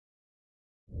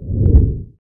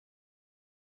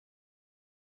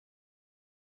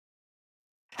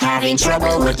Having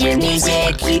trouble with your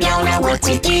music, you don't know what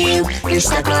to do. You're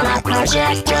stuck on a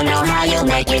project, don't know how you'll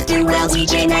make it through. Well,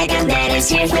 DJ Mega Man is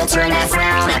here, he'll turn that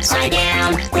frown upside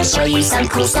down. We'll show you some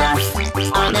cool stuff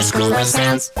on the School of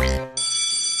Sounds.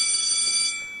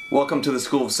 Welcome to the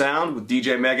School of Sound with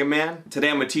DJ Mega Man. Today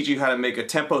I'm going to teach you how to make a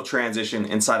tempo transition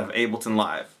inside of Ableton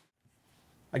Live.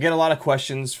 I get a lot of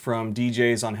questions from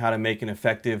DJs on how to make an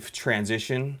effective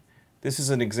transition. This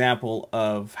is an example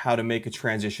of how to make a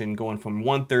transition going from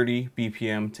 130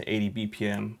 BPM to 80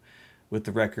 BPM with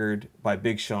the record by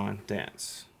Big Sean,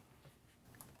 Dance.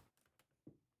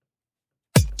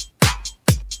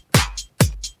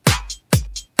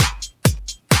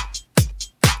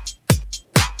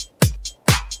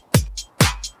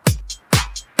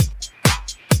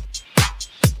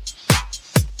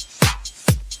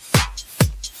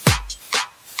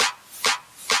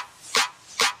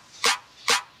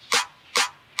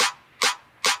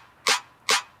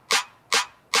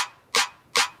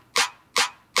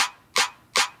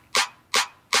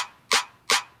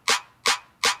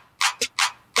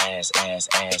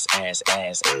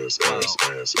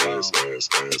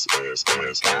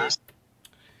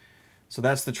 So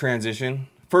that's the transition.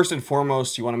 First and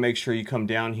foremost, you want to make sure you come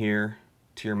down here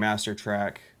to your master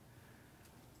track,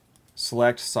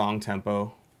 select song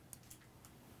tempo,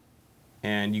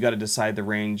 and you got to decide the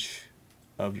range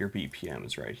of your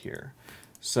BPMs right here.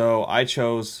 So I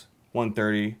chose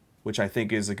 130, which I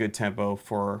think is a good tempo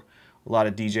for a lot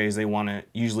of DJs. They want to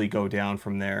usually go down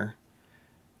from there.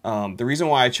 The reason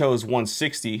why I chose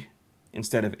 160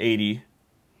 instead of 80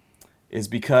 is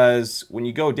because when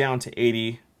you go down to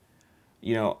 80,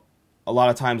 you know, a lot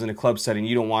of times in a club setting,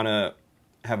 you don't want to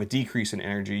have a decrease in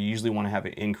energy. You usually want to have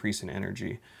an increase in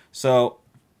energy. So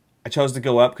I chose to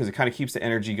go up because it kind of keeps the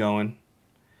energy going,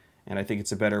 and I think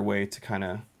it's a better way to kind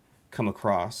of come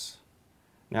across.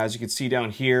 Now, as you can see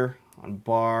down here on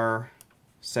bar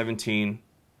 17,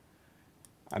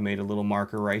 I made a little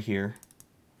marker right here.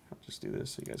 I'll just do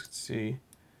this so you guys can see.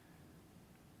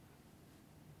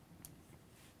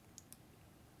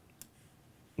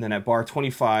 And then at bar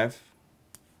 25,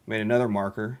 made another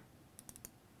marker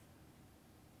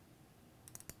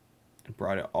and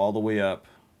brought it all the way up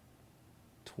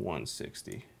to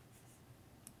 160,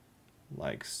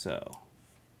 like so.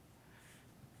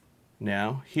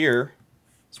 Now here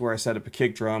is where I set up a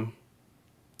kick drum.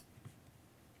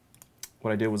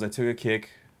 What I did was I took a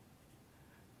kick,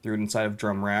 threw it inside of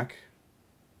drum rack.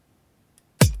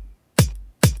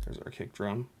 There's our kick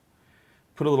drum.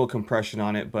 Put a little compression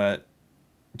on it, but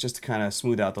just to kind of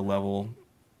smooth out the level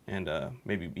and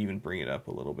maybe even bring it up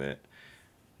a little bit.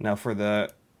 Now for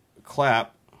the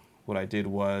clap, what I did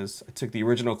was I took the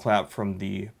original clap from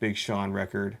the Big Sean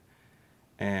record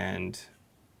and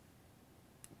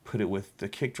put it with the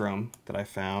kick drum that I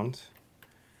found.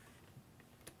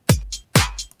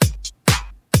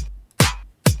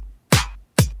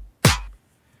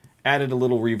 Added a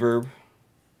little reverb,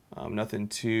 nothing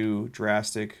too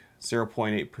drastic,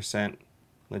 0.8% on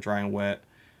the dry and wet,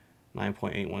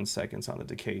 9.81 seconds on the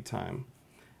decay time.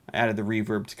 I added the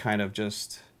reverb to kind of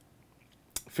just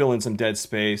fill in some dead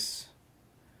space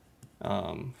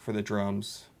for the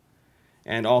drums.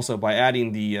 And also by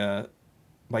adding the,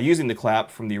 by using the clap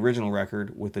from the original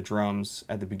record with the drums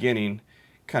at the beginning,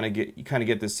 you kind of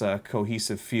get this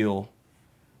cohesive feel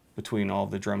between all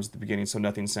of the drums at the beginning, so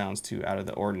nothing sounds too out of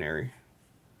the ordinary.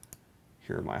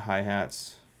 Here are my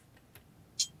hi-hats.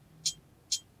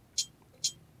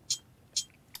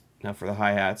 Now for the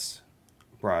hi-hats,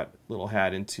 brought a little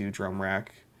hat into drum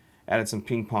rack, added some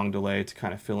ping pong delay to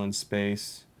kind of fill in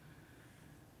space,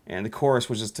 and the chorus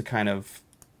was just to kind of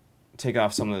take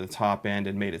off some of the top end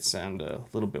and made it sound a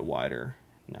little bit wider.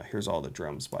 Now here's all the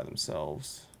drums by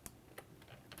themselves.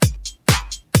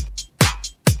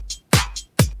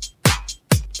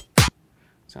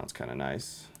 Sounds kind of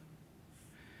nice.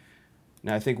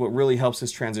 Now I think what really helps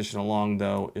this transition along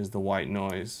though is the white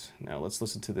noise. Now let's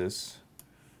listen to this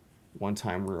one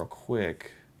time real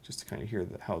quick just to kind of hear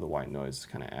how the white noise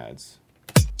kind of adds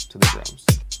to the drums.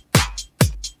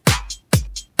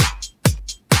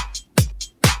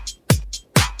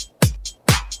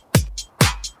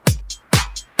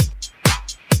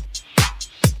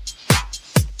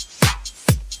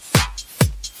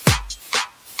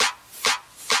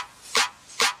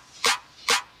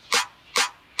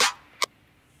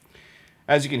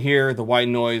 As you can hear, the white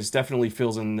noise definitely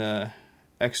fills in the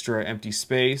extra empty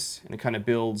space, and it kind of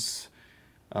builds,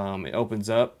 it opens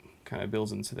up, kind of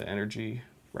builds into the energy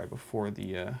right before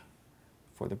the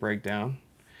breakdown.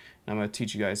 And I'm going to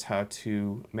teach you guys how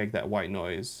to make that white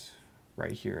noise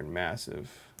right here in Massive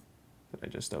that I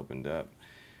just opened up.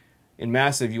 In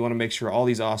Massive, you want to make sure all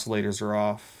these oscillators are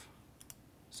off.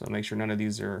 So make sure none of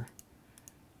these are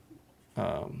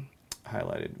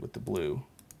highlighted with the blue.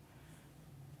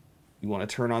 You want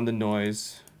to turn on the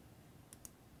noise,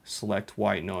 select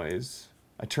white noise.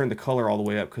 I turned the color all the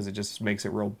way up because it just makes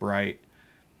it real bright.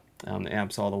 The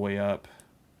amp's all the way up.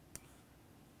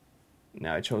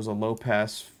 Now I chose a low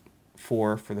pass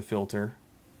 4 for the filter.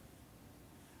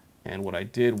 And what I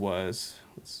did was,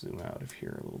 let's zoom out of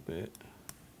here a little bit.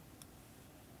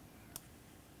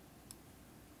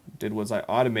 I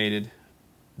automated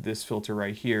this filter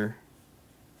right here.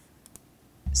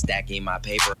 Stacking my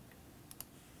paper.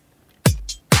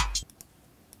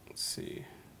 Let's see,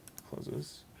 close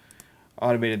this.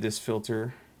 Automated this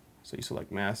filter, so you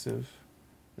select Massive,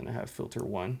 then I have filter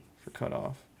 1 for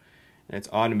cutoff, and it's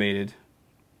automated.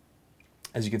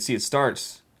 As you can see, it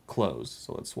starts closed,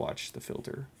 so let's watch the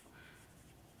filter.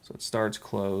 So it starts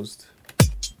closed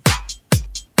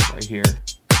right here,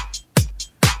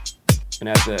 and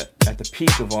at the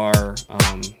peak of our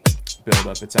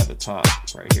buildup, it's at the top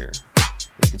right here.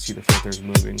 You can see the filters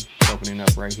moving, opening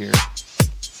up right here.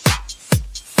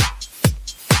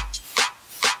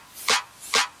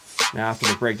 Now after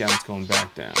the breakdown, it's going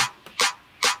back down.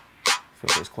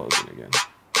 Filter's closing again.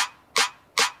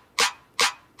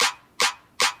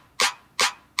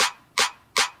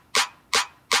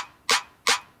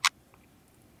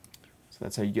 So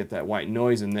that's how you get that white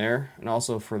noise in there. And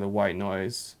also for the white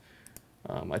noise,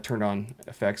 I turned on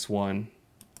FX1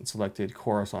 and selected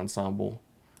Chorus Ensemble.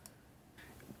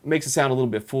 Makes it sound a little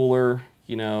bit fuller,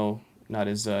 you know, not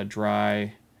as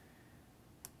dry,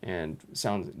 and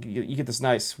you get this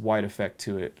nice white effect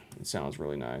to it. It sounds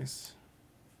really nice.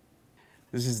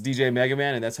 This is DJ Mega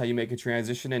Man, and that's how you make a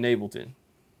transition in Ableton.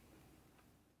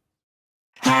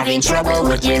 Having trouble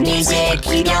with your music,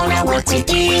 you don't know what to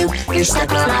do. You're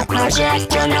stuck on a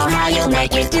project, don't know how you'll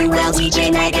make it through. Well,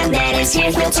 DJ Mega Man is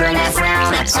here, he'll turn that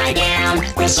frown upside down.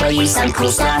 We'll show you some cool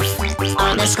stuff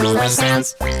on the School of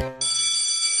Sounds.